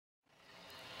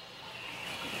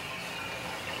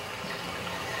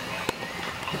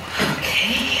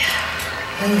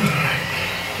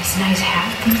It's a nice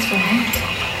hat. Thanks for that.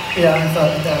 Yeah, I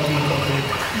thought that would be appropriate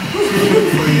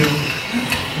for you.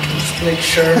 Just to make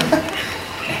sure.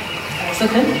 So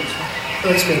good?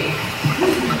 Looks good.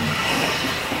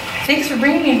 Thanks for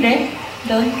bringing me today,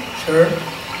 Billy. Sure.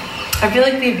 I feel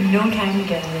like we have no time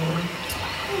together lately.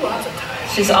 Lots of time.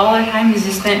 It's just all our time is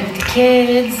just spent with the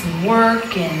kids and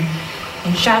work and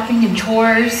shopping and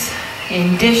chores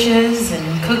and dishes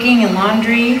and cooking and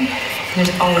laundry. There's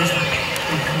always laundry.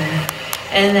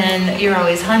 And then you're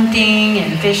always hunting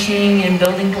and fishing and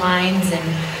building blinds and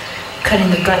cutting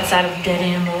the guts out of dead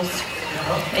animals.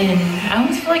 And I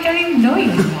almost feel like I don't even know you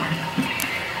anymore.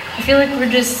 I feel like we're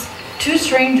just two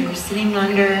strangers sitting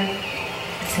under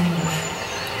the same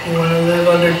roof. You want to live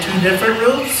under two different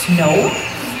roofs? No.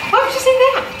 Why would you say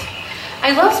that?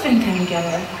 I love spending time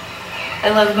together. I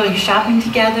love going shopping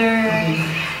together.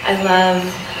 I love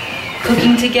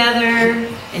cooking together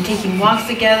and taking walks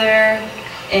together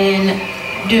and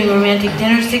doing romantic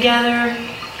dinners together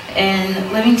and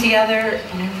living together.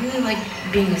 And I really like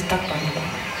being a stuck by together.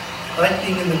 I like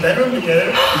being in the bedroom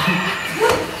together.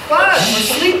 What? We're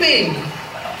sleeping.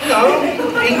 You know,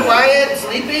 being quiet,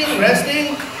 sleeping,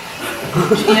 resting.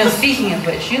 You know, speaking of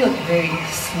which, you look very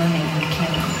slimming on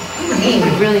camera.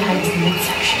 It really hides the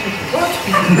midsection. What?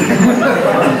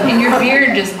 And your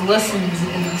beard just glistens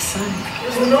in the sun.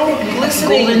 There's no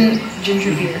glistening. Golden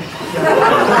ginger beard.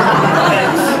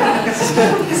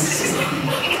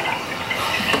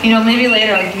 You know, maybe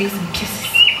later I'll give you some kisses.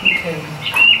 Okay.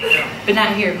 But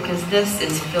not here, because this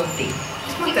is filthy.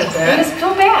 It's not that It bad. is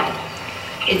so bad.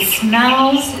 It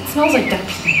smells like duck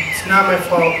pee. It's not my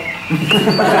fault.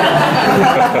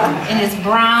 And it's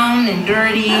brown and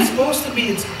dirty. It's supposed to be.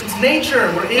 It's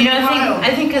nature. We're in You know, the wild.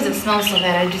 I think because it smells so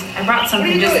bad, I brought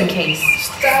something just in case.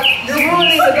 Stop. You're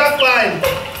ruining the duck line.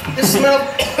 This smells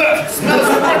worse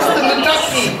than the duck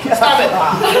pee. Stop it.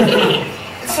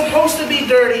 It's supposed to be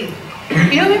dirty.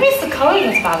 You know, maybe it's the color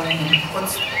that's bothering me. What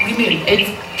do you mean?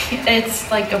 It's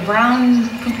like a brown,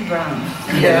 poopy brown.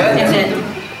 Yeah. And then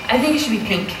I think it should be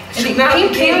pink. I Should think not be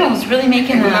pink pink. camo is really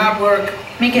making It will not work.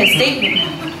 a statement now.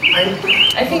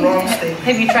 I think. Wrong statement.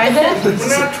 Have you tried that? We're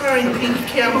not trying pink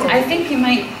camo. I think you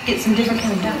might get some different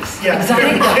kind of ducks. Yeah,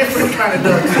 Exotic ducks. different kind of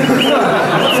ducks.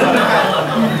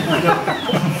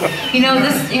 You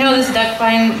know this duck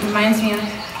blind reminds me of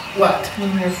What?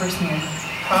 when we were first married.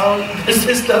 How does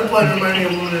this duck line remind me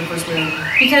of when we were first married?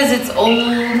 Because it's old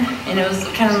and it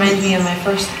kind of reminds me of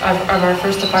our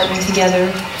first apartment together.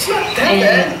 It's not that And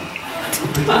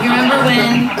bad. you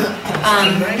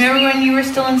remember when you were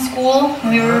still in school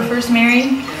when we were first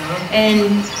married?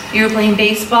 And you were playing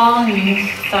baseball and you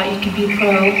thought you could be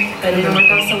pro, but it didn't work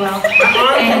out so well.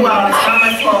 Well, it's not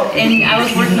my fault. And I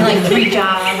was working like 3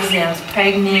 jobs and I was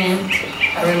pregnant.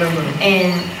 I remember.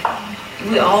 And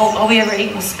all we ever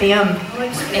ate was Spam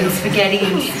and spaghetti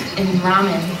and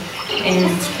ramen. And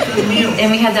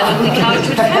we had that ugly couch,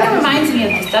 which kind of reminds me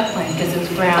of the duck plant because it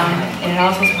was brown and it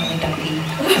also smelled like duck pee.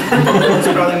 It's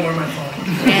probably more my fault.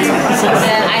 And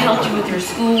then I helped you with your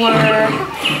schoolwork,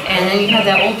 and then you had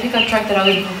that old pickup truck that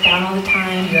always broke down all the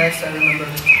time. Yes, I remember.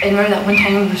 And remember that one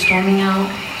time we were storming out,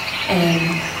 and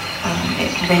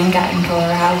rain got into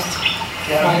our house,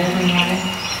 water and water.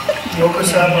 Woke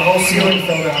us up, our whole ceiling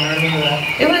fell down. I remember that.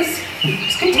 It was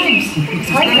good times. It was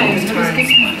hard times, but it was good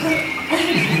times.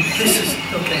 This is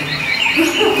okay.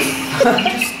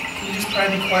 Can you just try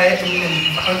to be quiet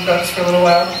and hunt ducks for a little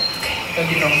while? That'd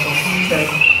be helpful. Okay.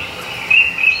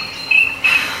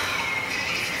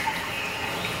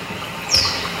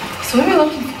 So what are we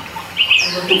looking for?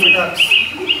 We're looking for ducks.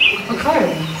 What color are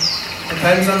they?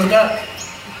 Depends on the duck.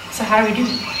 So how do we do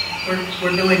it?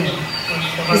 We're doing it.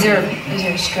 Is there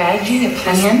a strategy, a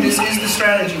plan? This is the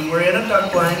strategy. We're in a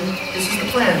duck blind. This is the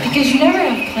plan. Because you never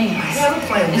have plans. We have a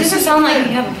plan. It doesn't sound like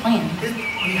you have a plan.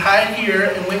 We hide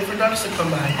here and wait for ducks to come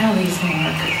by. I don't think it's going to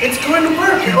work. It's going to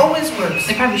work. It always works.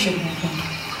 It probably shouldn't have been.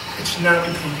 It should not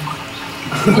be clean.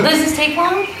 Well, does this take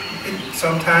long?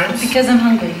 Sometimes. Because I'm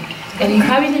hungry. And you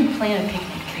probably didn't plan a picnic.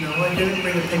 No, I didn't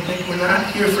bring a picnic. We're not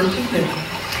here for a picnic.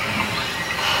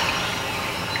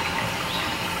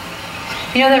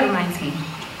 You know, that reminds me.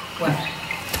 What?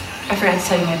 I forgot to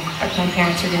tell you, my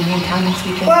parents are going to be in town this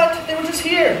weekend. What? They were just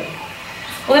here.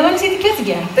 Well, they want to see the kids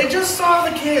again. They just saw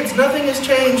the kids. Nothing has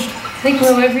changed. They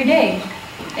grow every day.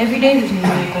 Every day there's new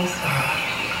miracles.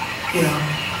 Yeah,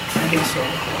 I guess so.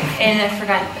 And I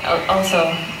forgot,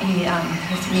 also, he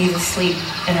needs to sleep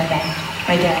in our bed.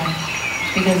 My dad.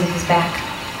 Because of his back.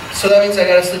 So that means I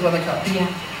gotta sleep on the couch. Yeah.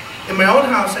 In my own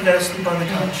house, I gotta sleep on the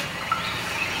couch.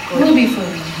 We'll be for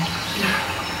you.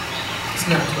 It's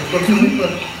not good. Look,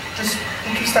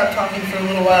 we can stop talking for a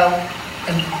little while.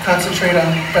 And concentrate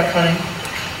on duck hunting?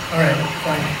 All right,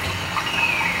 fine.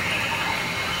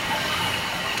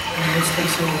 And this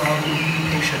takes a little while to be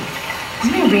patient.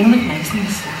 Doesn't it rain look nice in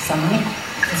the sunlight?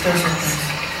 It does look nice.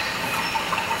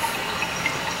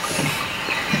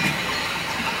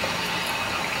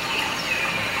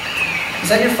 Is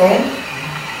that your phone?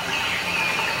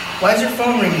 Why is your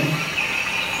phone ringing?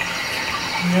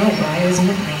 No, why isn't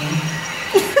it raining?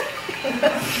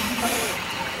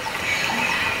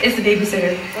 It's the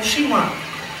babysitter. What's she want?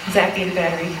 Zach ate a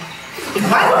battery.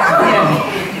 What?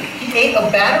 Yeah. He ate a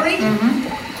battery? Mm-hmm.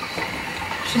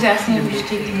 She's asking if we should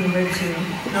take him to the emergency room.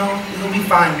 No, he'll be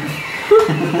fine.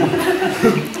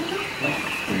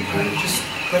 Just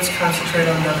let's concentrate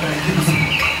on duck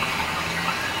hunting.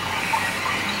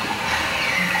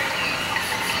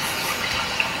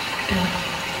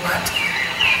 What?